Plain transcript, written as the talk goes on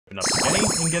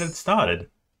and get it started.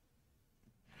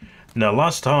 Now,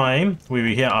 last time we were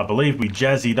here, I believe we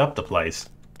jazzied up the place.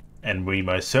 And we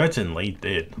most certainly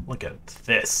did. Look at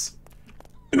this.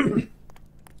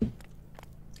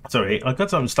 Sorry, I got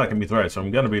something stuck in my throat, so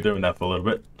I'm going to be doing that for a little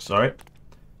bit. Sorry.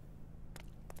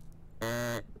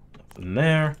 Nothing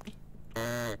there.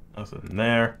 Nothing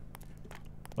there.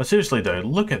 Well, seriously though,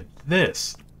 look at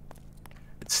this.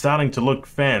 It's starting to look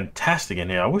fantastic in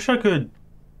here. I wish I could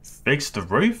fix the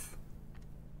roof.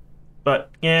 But,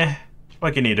 yeah,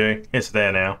 what can you do? It's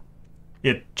there now.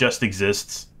 It just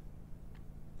exists.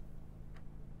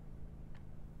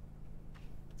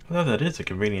 Although that is a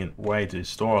convenient way to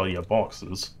store all your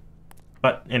boxes.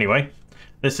 But anyway,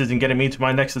 this isn't getting me to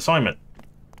my next assignment.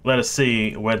 Let us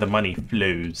see where the money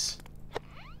flows.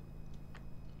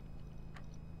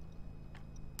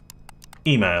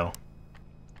 Email.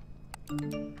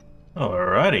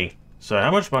 Alrighty. So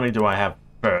how much money do I have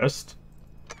first?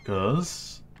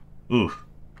 Because... ooh.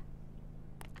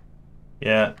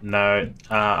 Yeah, no.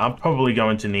 I'm probably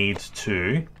going to need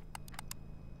to...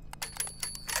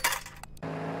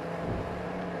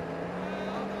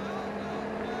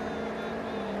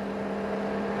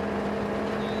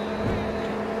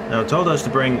 Now, it told us to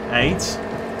bring 8,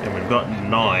 and we've got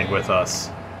 9 with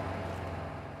us.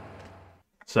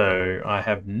 So, I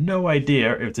have no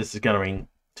idea if this is going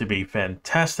to be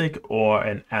fantastic or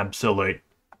an absolute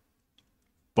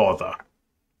bother.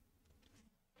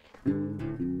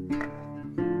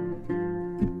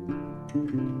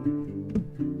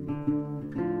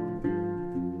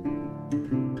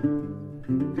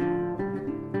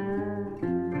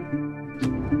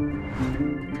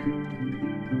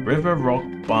 River Rock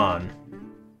Barn.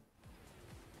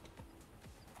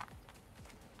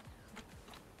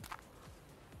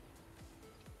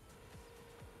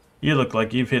 You look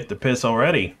like you've hit the piss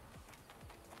already.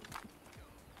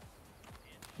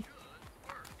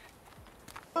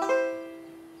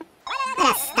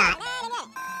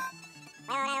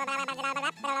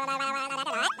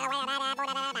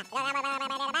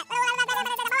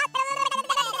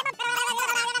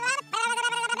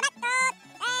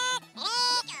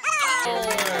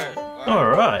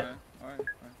 Alright.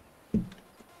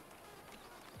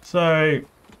 So,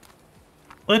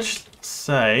 let's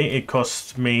say it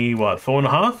cost me, what,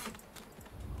 4.5?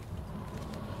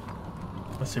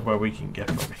 Let's see where we can get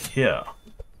from here.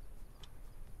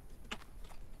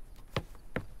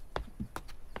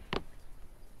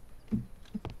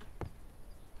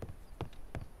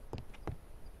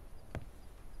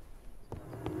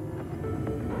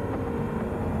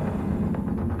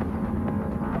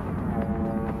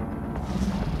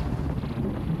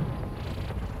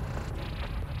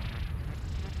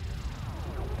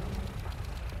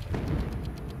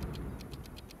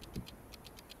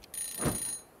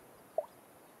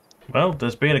 Well,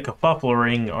 there's been a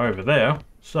kerfuffling over there,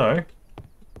 so...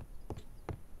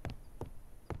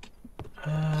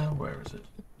 where is it?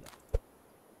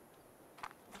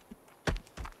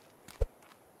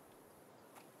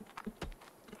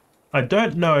 I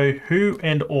don't know who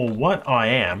and or what I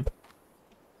am,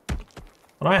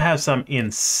 but I have some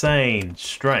insane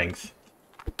strength.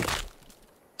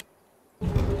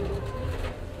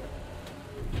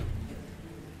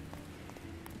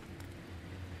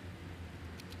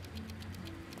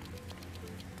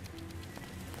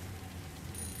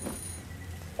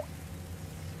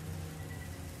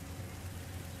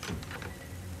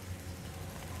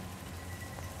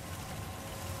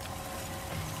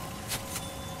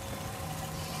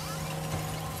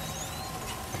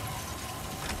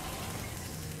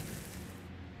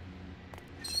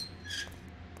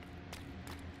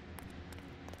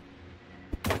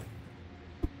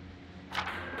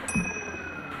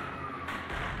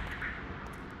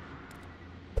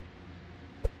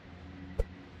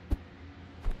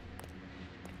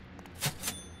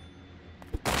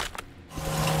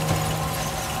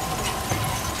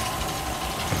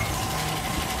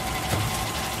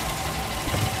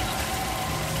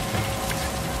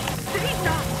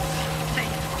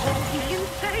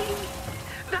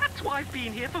 I've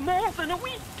been here for more than a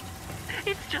week.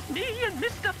 It's just me and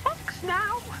Mr. Fox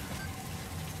now.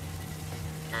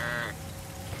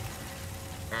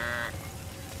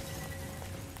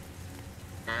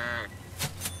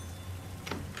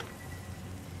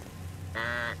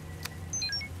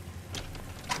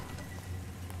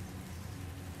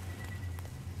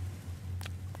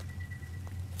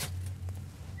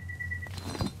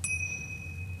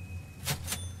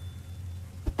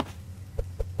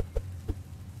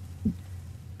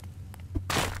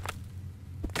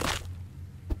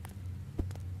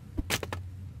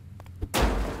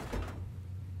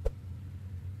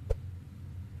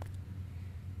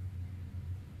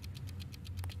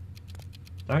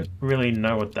 Don't really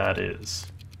know what that is.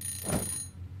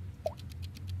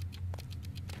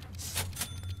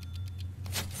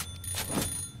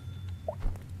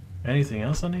 Anything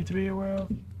else I need to be aware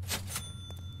of?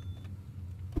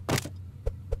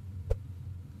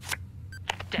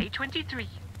 Day 23.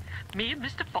 Me and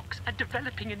Mr. Fox are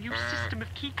developing a new system of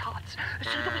keycards so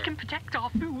that we can protect our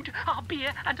food, our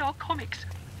beer, and our comics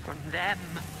from them.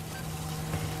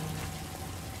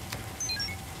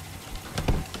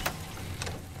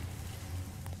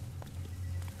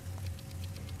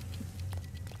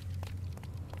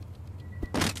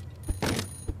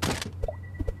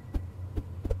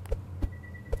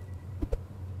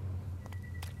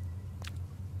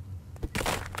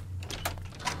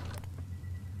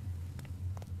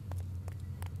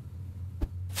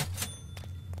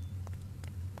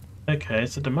 Okay,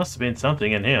 so there must have been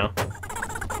something in here.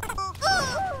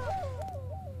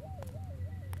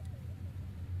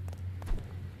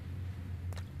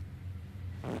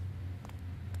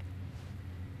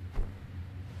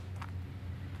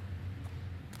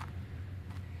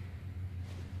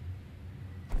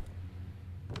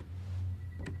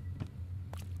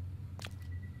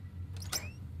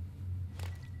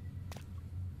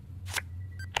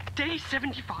 Day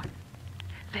 75.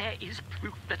 There is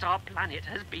proof that our planet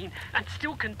has been and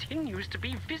still continues to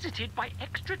be visited by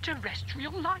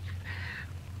extraterrestrial life.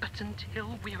 But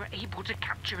until we are able to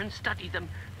capture and study them,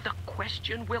 the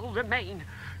question will remain: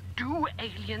 do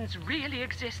aliens really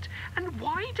exist, and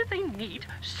why do they need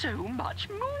so much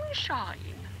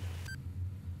moonshine?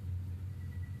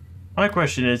 My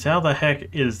question is, how the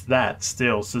heck is that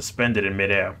still suspended in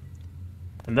midair?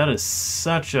 And that is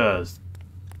such a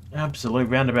absolute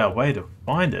roundabout way to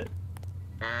find it.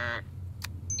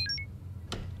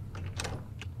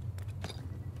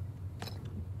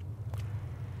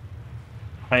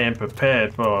 I am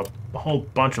prepared for a whole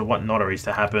bunch of whatnotteries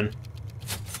to happen.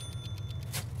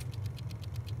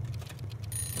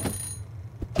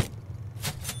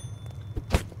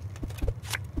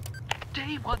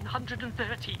 Day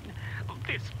 113.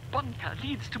 This bunker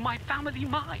leads to my family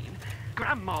mine.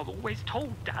 Grandma always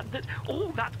told Dad that all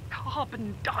that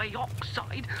carbon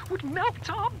dioxide would melt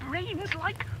our brains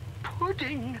like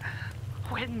pudding.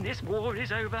 When this war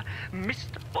is over,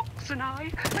 Mr. Fox and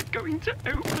I are going to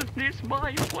open this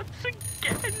mine once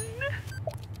again.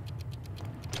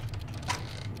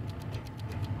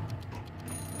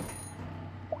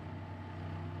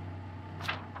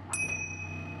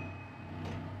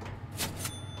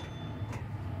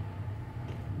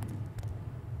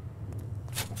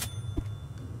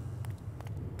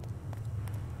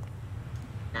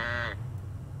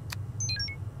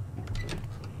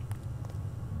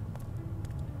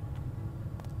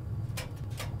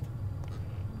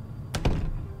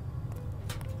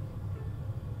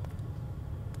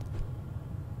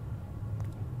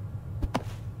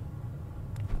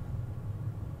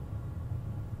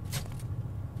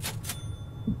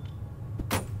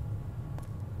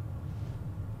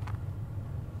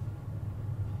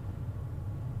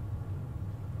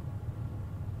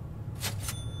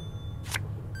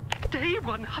 Day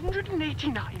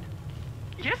 189.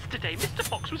 Yesterday, Mr.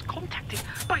 Fox was contacted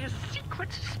by a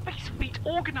secret Space Fleet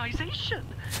organization.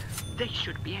 They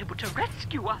should be able to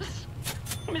rescue us.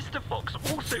 Mr. Fox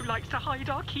also likes to hide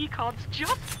our keycards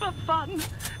just for fun.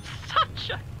 Such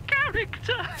a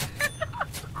character!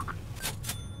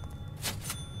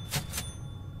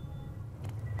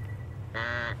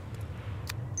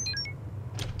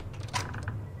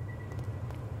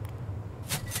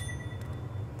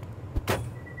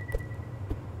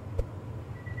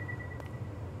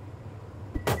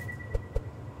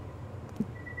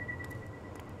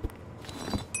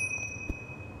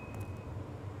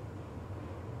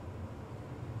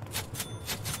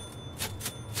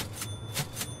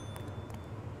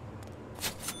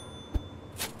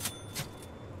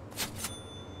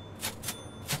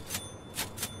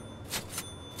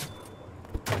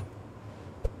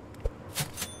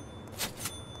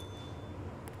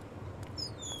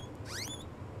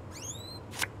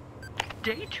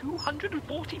 Day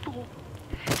 244.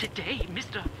 Today,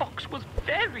 Mr. Fox was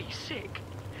very sick.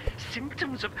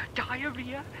 Symptoms of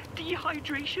diarrhea,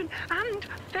 dehydration, and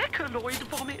fecaloid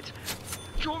vomit.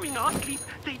 During our sleep,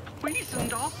 they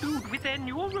poisoned our food with their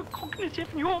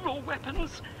neurocognitive neural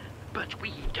weapons. But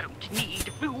we don't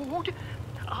need food.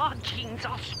 Our genes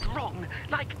are strong,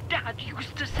 like Dad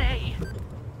used to say.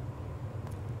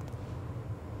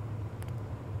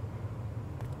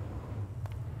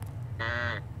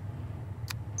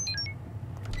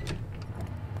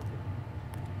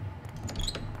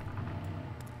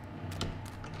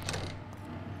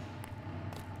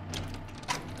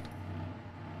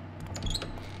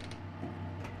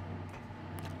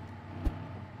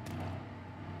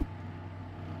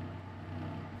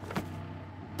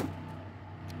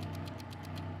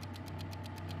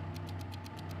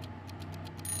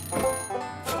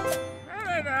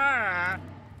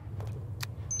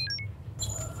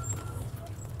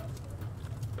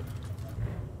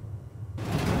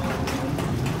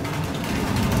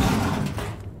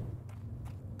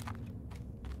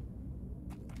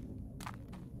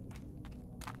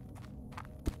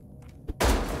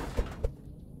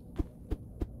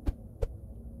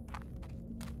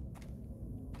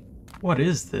 What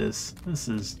is this? This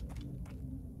is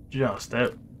just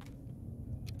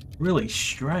really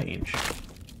strange.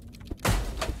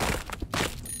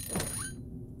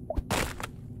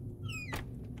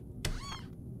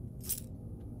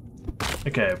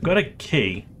 Okay, I've got a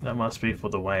key. That must be for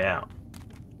the way out.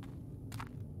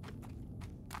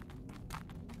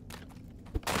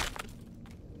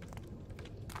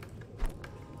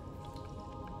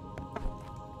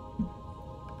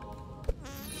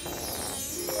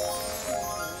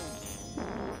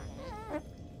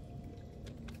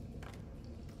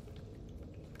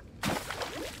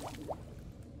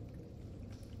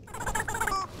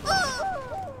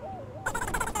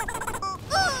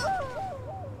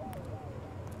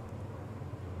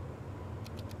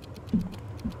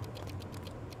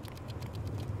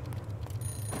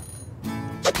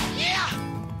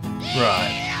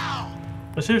 Right.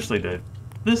 But seriously, dude,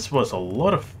 this was a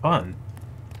lot of fun.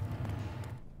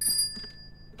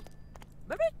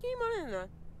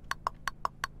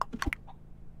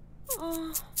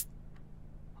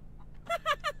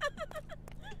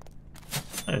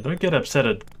 Hey, don't get upset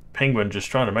at Penguin just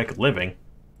trying to make a living.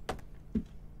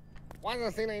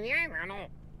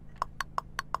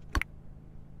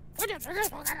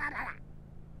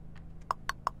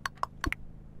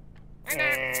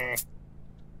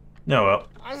 No, well.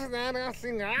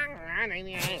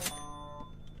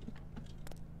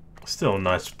 Still a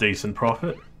nice, decent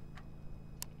profit.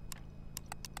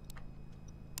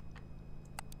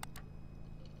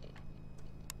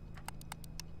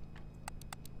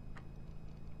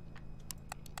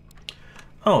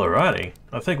 Alrighty,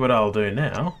 I think what I'll do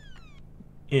now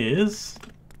is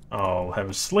I'll have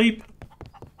a sleep.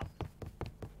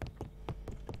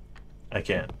 I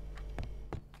can't.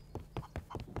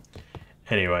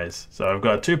 Anyways, so I've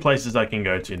got 2 places I can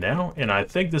go to now, and I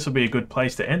think this will be a good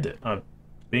place to end it. I've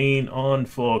been on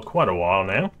for quite a while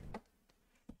now,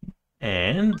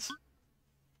 and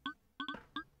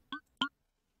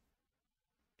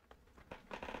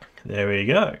there we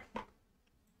go.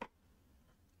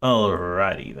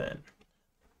 Alrighty then.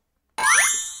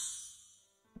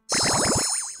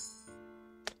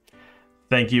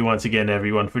 Thank you once again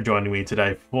everyone for joining me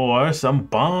today for some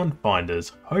barn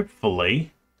finders.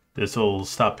 Hopefully this will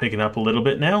start picking up a little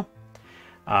bit now.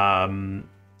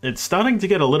 It's starting to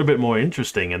get a little bit more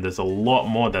interesting, and there's a lot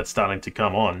more that's starting to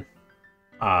come on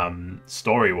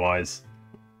story-wise.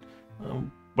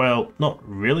 Well, not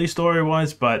really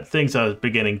story-wise, but things are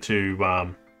beginning to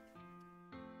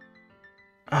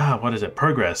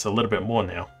progress a little bit more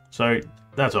now. So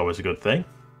that's always a good thing.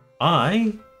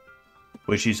 I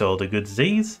wish you all the good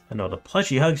disease and all the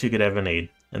plushy hugs you could ever need.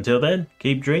 Until then,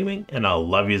 keep dreaming, and I'll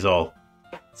love yous all.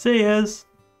 See yas!